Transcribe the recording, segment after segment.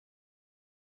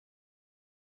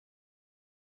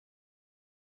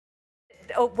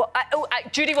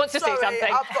Judi wants to say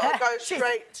something. I've got to go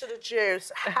straight to the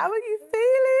juice. How are you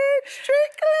feeling,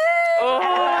 Strictly?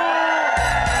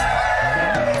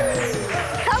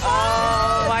 Come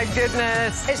on! Oh, my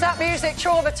goodness. Is that music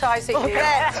traumatising you?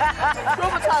 Yes.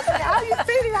 Traumatising. How are you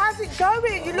feeling? How's it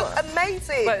going? You look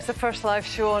amazing. Well, it's the first live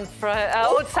show on Saturday.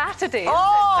 Oh, Saturday.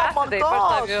 my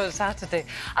God. First live show on Saturday.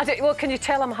 Well, can you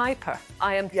tell I'm hyper?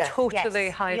 I am totally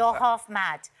hyper. You're half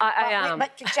mad. I am.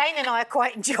 But Jane and I are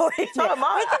quite enjoying it. So am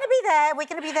I. We're going to be there. We're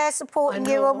going to be there supporting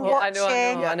you and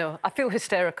watching. I know. I feel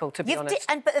hysterical, to be honest.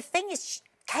 But the thing is,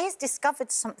 Kaye has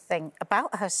discovered something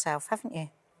about herself, haven't you?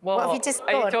 What have you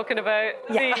discovered? Are you talking about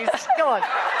these? Go on.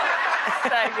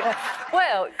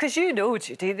 Well, because you know,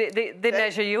 Judi, they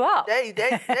measure you up. They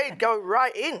go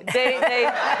right in. They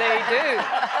do.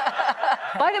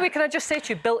 By the way, can I just say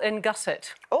to you, built-in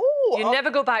gusset. Oh. You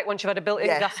never go back once you've had a built-in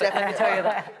gusset, let me tell you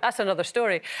that. That's another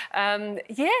story.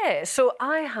 So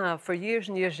I have, for years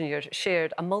and years and years,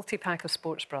 shared a multi-pack of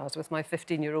sports bras with my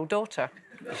 15-year-old daughter.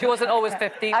 She wasn't always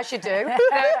 15. As you do.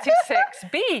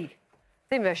 36B.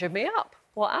 They measured me up.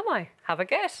 What am I? Have a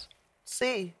guess.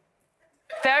 C.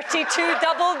 32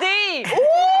 double D.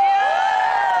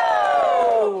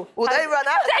 Ooh. Will they run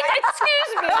out?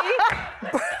 Excuse me.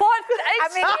 What?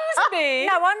 Excuse me.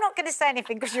 No, I'm not going to say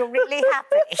anything because you're really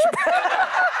happy.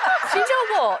 Do you know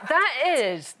what? That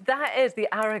is the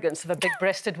arrogance of a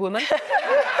big-breasted woman, isn't it?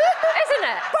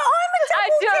 But I'm a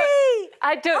double D.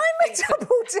 I don't. I'm a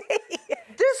double D.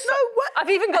 There's no way. I've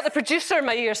even got the producer in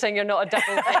my ear saying you're not a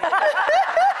double D.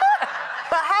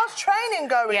 But how's training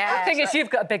going? The thing is, you've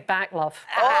got a big back, love.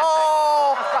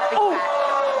 Oh.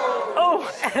 Oh.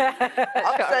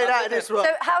 I'll say that in this one.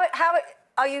 So how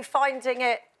are you finding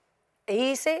it?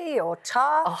 Easy or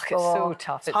tough? Oh, it's so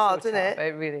tough. It's hard, so isn't tough. it?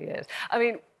 It really is. I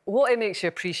mean, what it makes you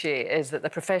appreciate is that the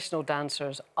professional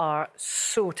dancers are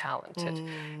so talented.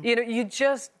 You know, you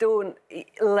just don't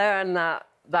learn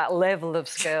that level of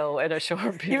skill in a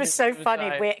short period. You were so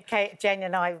funny. Jane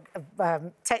and I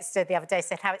texted her the other day,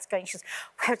 said how it's going. She goes,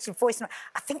 "How's your voice?" And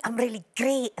I think I'm really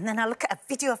great. And then I look at a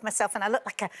video of myself and I look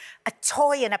like a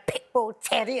toy in a pit bull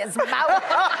terrier's mouth.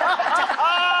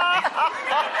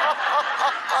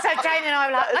 So Jane and I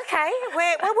were like, OK,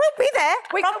 we'll be there.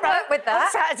 We can work with that. On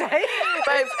Saturday.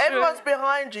 Babe, everyone's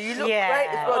behind you. You look great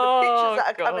as well. The pictures that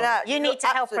are coming out. You need to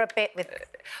help her a bit with...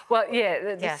 Well,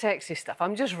 the sexy stuff.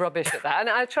 I'm just rubbish at that. And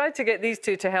I tried to get these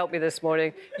two to help me this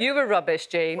morning. You were rubbish,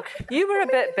 Jane. You were a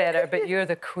bit better, but you're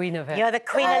the queen of it. You're the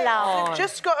queen of love. You've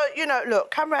just got to,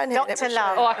 look, come round here. Dr.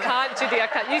 Love. Oh, I can't, Judi, I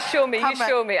can't. You show me, I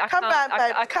come round,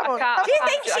 babe, come on. Do you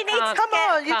think she needs to Come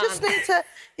on,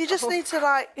 you just need to,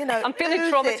 like, I'm feeling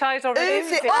traumatised already.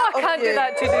 Ooze it I out of can't do you.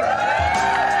 that, Judi.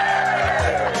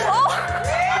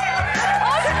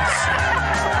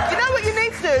 You know what you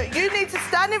need to do? You need to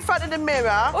stand in front of the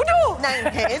mirror,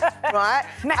 naked, right?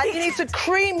 And you need to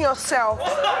cream yourself.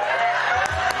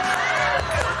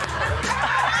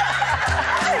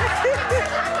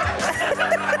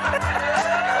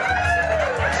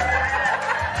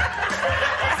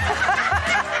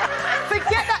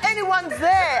 Forget that anyone's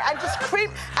there and just cream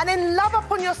and then love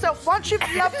up on yourself. Once you've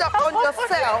loved up on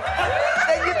yourself,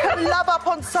 then you can love up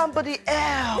on somebody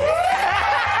else.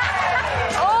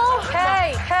 Oh,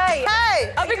 Hey!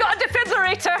 have we got a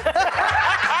defibrillator?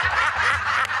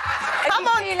 Come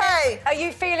on, Kaye. Are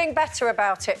you feeling better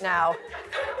about it now?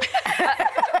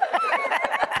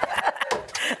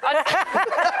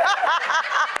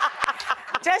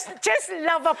 Just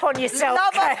love up on yourself.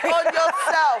 Love up Kaye. on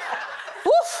yourself.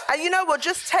 Woof. And you know what?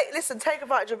 Just take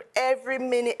advantage of every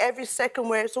minute, every second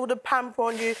where it's all the pamper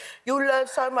on you. You'll learn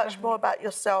so much more about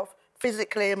yourself,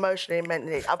 physically, emotionally, and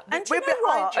mentally. And We're you know behind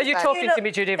what? you. Are you babe. talking to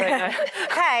me, Judi, right now?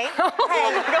 Kaye,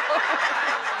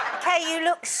 Kaye, you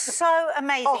look so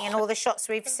amazing in all the shots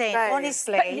we've seen. Babe.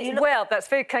 Honestly, you look... Well, that's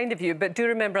very kind of you, but do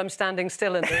remember I'm standing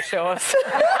still in those shots.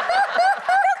 Look at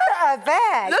her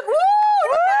there. Look, woo!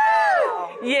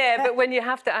 Yeah, but when you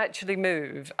have to actually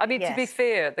move... I mean, to be Yes.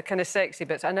 fair, the kind of sexy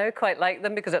bits, I now quite like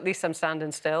them because at least I'm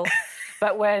standing still.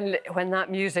 But when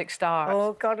that music starts...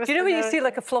 Oh, God, do you know when you see,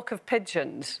 like, a flock of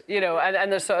pigeons,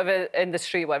 and they're sort of in the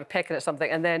street, whatever, pecking at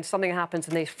something, and then something happens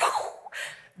and they...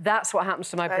 That's what happens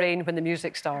to my brain when the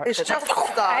music starts. It's just a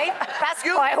start. Babe, that's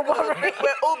quite a worry.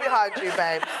 We're all behind you,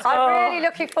 babe. I'm really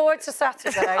looking forward to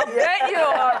Saturday. I bet you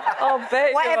are. I'll bet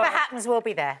you Whatever are. happens, we'll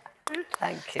be there.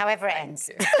 Thank you. However it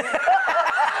ends.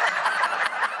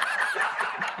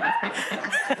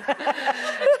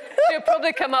 She'll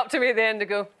probably come up to me at the end and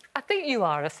go, I think you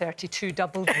are a 32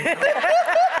 double D.